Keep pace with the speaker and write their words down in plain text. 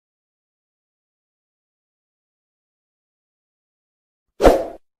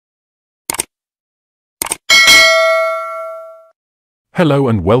Hello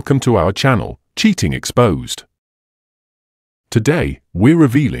and welcome to our channel, Cheating Exposed. Today, we're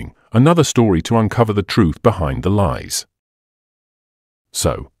revealing another story to uncover the truth behind the lies.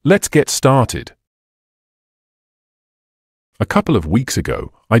 So, let's get started. A couple of weeks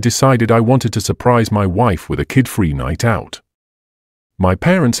ago, I decided I wanted to surprise my wife with a kid-free night out. My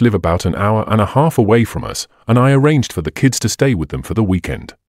parents live about an hour and a half away from us, and I arranged for the kids to stay with them for the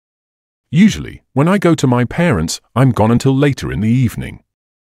weekend. Usually, when I go to my parents', I'm gone until later in the evening.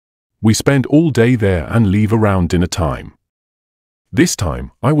 We spend all day there and leave around dinner time. This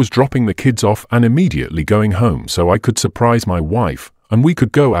time, I was dropping the kids off and immediately going home so I could surprise my wife and we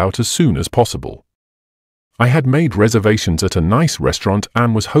could go out as soon as possible. I had made reservations at a nice restaurant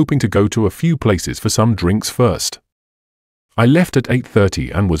and was hoping to go to a few places for some drinks first. I left at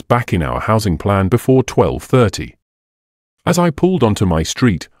 8:30 and was back in our housing plan before 12:30. As I pulled onto my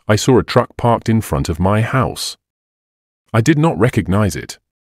street, I saw a truck parked in front of my house. I did not recognize it.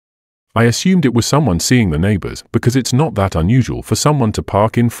 I assumed it was someone seeing the neighbors because it's not that unusual for someone to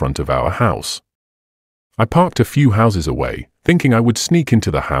park in front of our house. I parked a few houses away, thinking I would sneak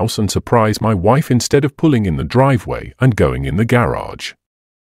into the house and surprise my wife instead of pulling in the driveway and going in the garage.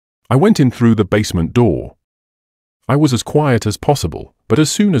 I went in through the basement door. I was as quiet as possible, but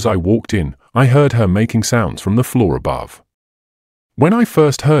as soon as I walked in, I heard her making sounds from the floor above. When I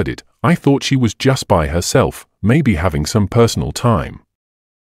first heard it, I thought she was just by herself, maybe having some personal time.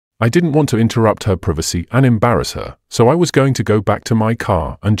 I didn't want to interrupt her privacy and embarrass her, so I was going to go back to my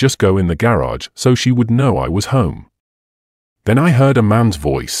car and just go in the garage so she would know I was home. Then I heard a man's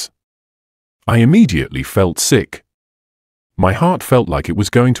voice. I immediately felt sick. My heart felt like it was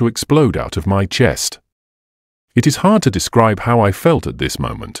going to explode out of my chest. It is hard to describe how I felt at this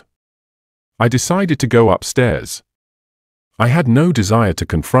moment. I decided to go upstairs. I had no desire to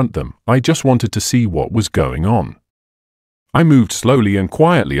confront them, I just wanted to see what was going on. I moved slowly and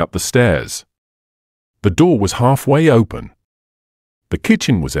quietly up the stairs. The door was halfway open. The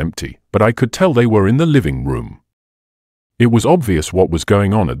kitchen was empty, but I could tell they were in the living room. It was obvious what was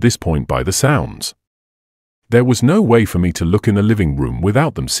going on at this point by the sounds. There was no way for me to look in the living room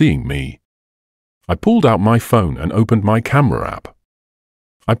without them seeing me. I pulled out my phone and opened my camera app.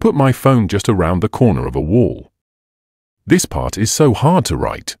 I put my phone just around the corner of a wall. This part is so hard to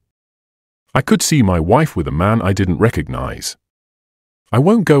write. I could see my wife with a man I didn't recognize. I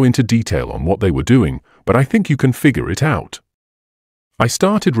won't go into detail on what they were doing, but I think you can figure it out. I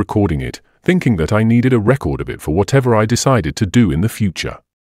started recording it, thinking that I needed a record of it for whatever I decided to do in the future.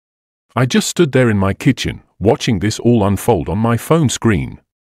 I just stood there in my kitchen, watching this all unfold on my phone screen.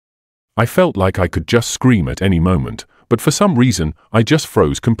 I felt like I could just scream at any moment, but for some reason, I just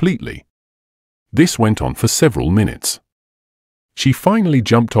froze completely. This went on for several minutes. She finally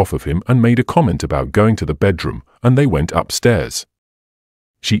jumped off of him and made a comment about going to the bedroom, and they went upstairs.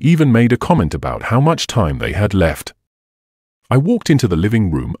 She even made a comment about how much time they had left. I walked into the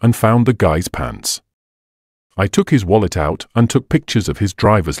living room and found the guy's pants. I took his wallet out and took pictures of his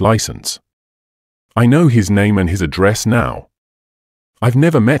driver's license. I know his name and his address now. I've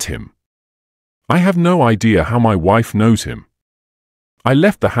never met him. I have no idea how my wife knows him. I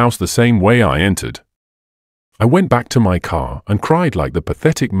left the house the same way I entered. I went back to my car and cried like the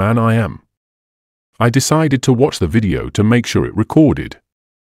pathetic man I am. I decided to watch the video to make sure it recorded.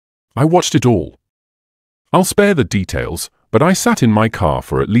 I watched it all. I'll spare the details, but I sat in my car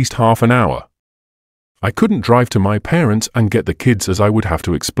for at least half an hour. I couldn't drive to my parents and get the kids as I would have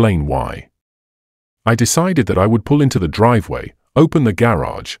to explain why. I decided that I would pull into the driveway, open the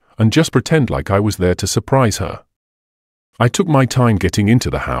garage, and just pretend like I was there to surprise her. I took my time getting into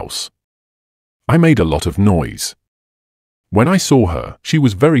the house. I made a lot of noise. When I saw her, she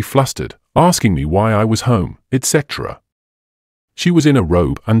was very flustered, asking me why I was home, etc. She was in a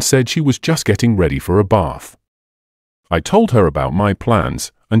robe and said she was just getting ready for a bath. I told her about my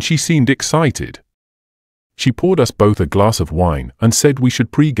plans, and she seemed excited. She poured us both a glass of wine and said we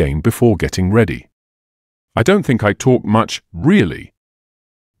should pre-game before getting ready. I don't think I talked much, really.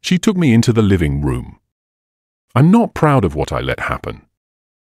 She took me into the living room. I'm not proud of what I let happen.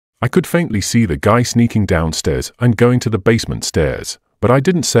 I could faintly see the guy sneaking downstairs and going to the basement stairs, but I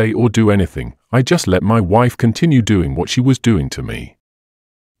didn't say or do anything, I just let my wife continue doing what she was doing to me.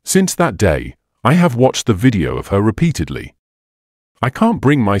 Since that day, I have watched the video of her repeatedly. I can't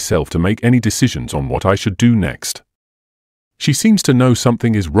bring myself to make any decisions on what I should do next. She seems to know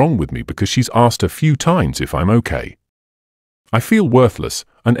something is wrong with me because she's asked a few times if I'm okay. I feel worthless,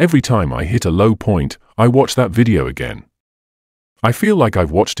 and every time I hit a low point, I watch that video again. I feel like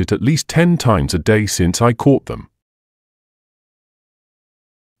I've watched it at least 10 times a day since I caught them.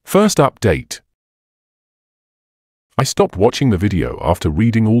 First update. I stopped watching the video after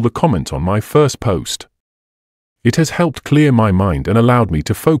reading all the comments on my first post. It has helped clear my mind and allowed me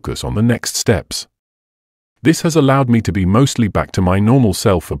to focus on the next steps. This has allowed me to be mostly back to my normal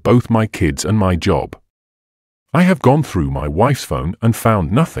self for both my kids and my job. I have gone through my wife's phone and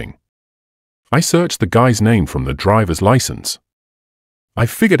found nothing. I searched the guy's name from the driver's license. I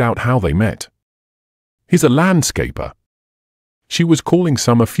figured out how they met. He's a landscaper. She was calling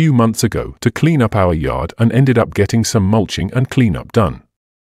some a few months ago to clean up our yard and ended up getting some mulching and cleanup done.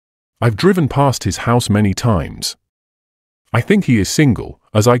 I've driven past his house many times. I think he is single,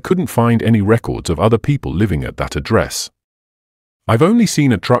 as I couldn't find any records of other people living at that address. I've only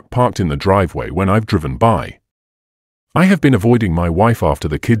seen a truck parked in the driveway when I've driven by. I have been avoiding my wife after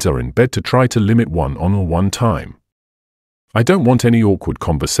the kids are in bed to try to limit one-on-one time. I don't want any awkward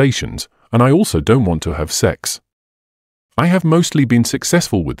conversations, and I also don't want to have sex. I have mostly been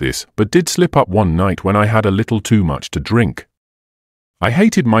successful with this, but did slip up one night when I had a little too much to drink. I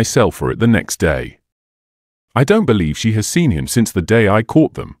hated myself for it the next day. I don't believe she has seen him since the day I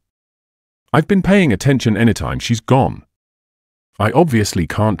caught them. I've been paying attention anytime she's gone. I obviously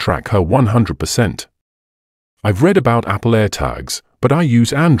can't track her 100%. I've read about Apple AirTags, but I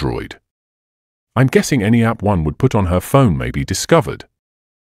use Android. I'm guessing any app one would put on her phone may be discovered.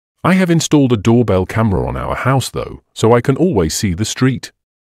 I have installed a doorbell camera on our house though, so I can always see the street.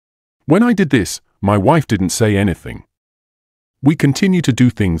 When I did this, my wife didn't say anything. We continue to do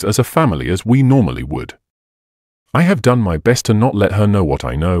things as a family as we normally would. I have done my best to not let her know what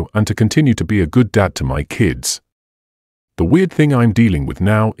I know and to continue to be a good dad to my kids. The weird thing I'm dealing with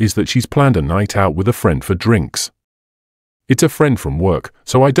now is that she's planned a night out with a friend for drinks. It's a friend from work,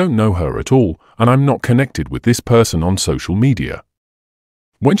 so I don't know her at all, and I'm not connected with this person on social media.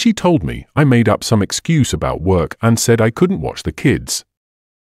 When she told me, I made up some excuse about work and said I couldn't watch the kids.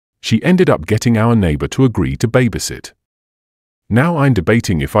 She ended up getting our neighbor to agree to babysit. Now I'm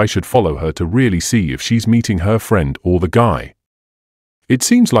debating if I should follow her to really see if she's meeting her friend or the guy. It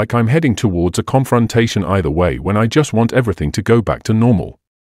seems like I'm heading towards a confrontation either way when I just want everything to go back to normal.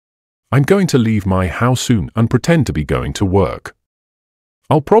 I'm going to leave my house soon and pretend to be going to work.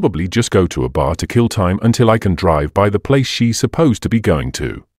 I'll probably just go to a bar to kill time until I can drive by the place she's supposed to be going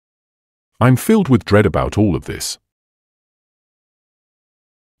to. I'm filled with dread about all of this.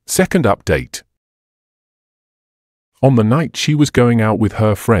 Second update. On the night she was going out with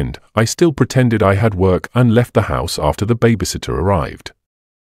her friend, I still pretended I had work and left the house after the babysitter arrived.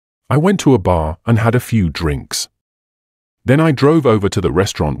 I went to a bar and had a few drinks. Then I drove over to the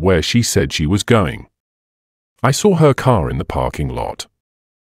restaurant where she said she was going. I saw her car in the parking lot.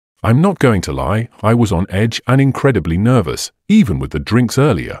 I'm not going to lie, I was on edge and incredibly nervous, even with the drinks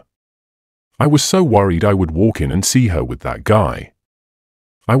earlier. I was so worried I would walk in and see her with that guy.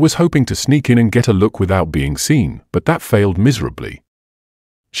 I was hoping to sneak in and get a look without being seen, but that failed miserably.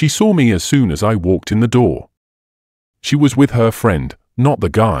 She saw me as soon as I walked in the door. She was with her friend, not the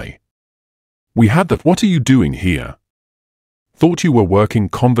guy. We had that "what are you doing here? Thought you were working"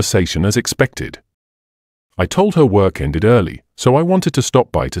 conversation as expected. I told her work ended early, so I wanted to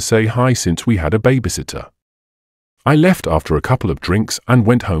stop by to say hi since we had a babysitter. I left after a couple of drinks and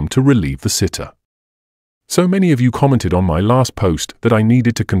went home to relieve the sitter. So many of you commented on my last post that I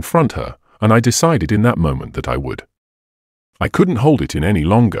needed to confront her, and I decided in that moment that I would. I couldn't hold it in any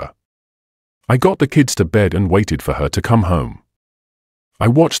longer. I got the kids to bed and waited for her to come home. I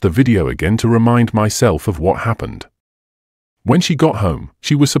watched the video again to remind myself of what happened. When she got home,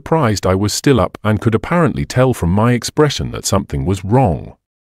 she was surprised I was still up and could apparently tell from my expression that something was wrong.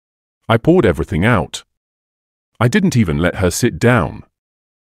 I poured everything out. I didn't even let her sit down.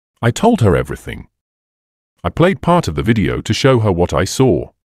 I told her everything. I played part of the video to show her what I saw.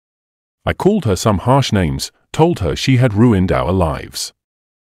 I called her some harsh names, told her she had ruined our lives.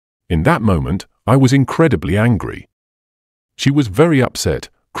 In that moment, I was incredibly angry. She was very upset,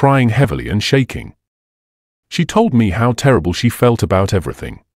 crying heavily and shaking. She told me how terrible she felt about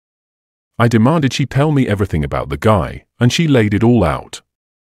everything. I demanded she tell me everything about the guy, and she laid it all out.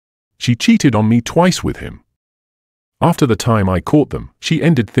 She cheated on me twice with him. After the time I caught them, she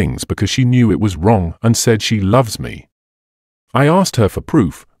ended things because she knew it was wrong and said she loves me. I asked her for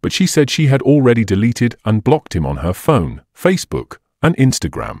proof, but she said she had already deleted and blocked him on her phone, Facebook, and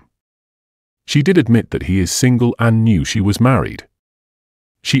Instagram. She did admit that he is single and knew she was married.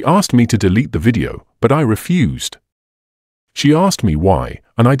 She asked me to delete the video, but I refused. She asked me why,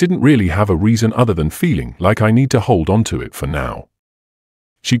 and I didn't really have a reason other than feeling like I need to hold on to it for now.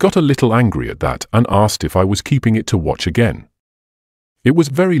 She got a little angry at that and asked if I was keeping it to watch again. It was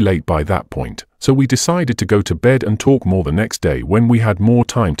very late by that point, so we decided to go to bed and talk more the next day when we had more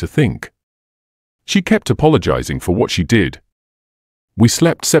time to think. She kept apologizing for what she did. We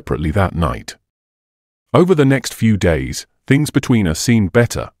slept separately that night. Over the next few days, things between us seemed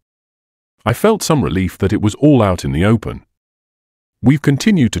better. I felt some relief that it was all out in the open. We've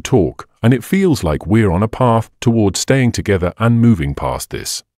continued to talk, and it feels like we're on a path towards staying together and moving past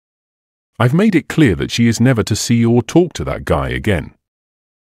this. I've made it clear that she is never to see or talk to that guy again.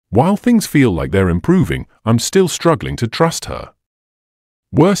 While things feel like they're improving, I'm still struggling to trust her.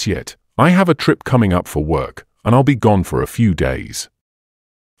 Worse yet, I have a trip coming up for work, and I'll be gone for a few days.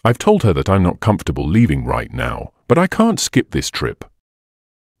 I've told her that I'm not comfortable leaving right now, but I can't skip this trip.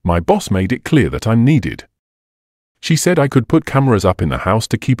 My boss made it clear that I'm needed. She said I could put cameras up in the house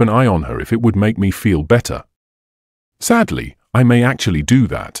to keep an eye on her if it would make me feel better. Sadly, I may actually do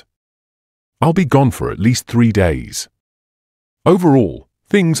that. I'll be gone for at least 3 days. Overall,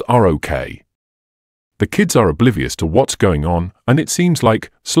 things are okay. The kids are oblivious to what's going on, and it seems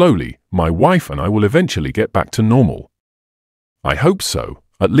like, slowly, my wife and I will eventually get back to normal. I hope so,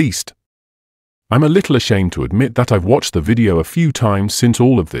 at least. I'm a little ashamed to admit that I've watched the video a few times since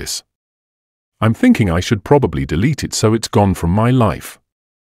all of this. I'm thinking I should probably delete it so it's gone from my life.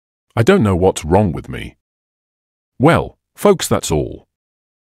 I don't know what's wrong with me. Well, folks, that's all.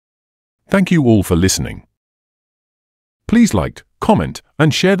 Thank you all for listening. Please like, comment,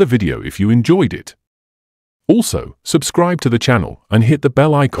 and share the video if you enjoyed it. Also, subscribe to the channel and hit the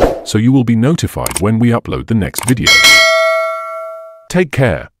bell icon so you will be notified when we upload the next video. Take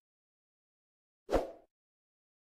care.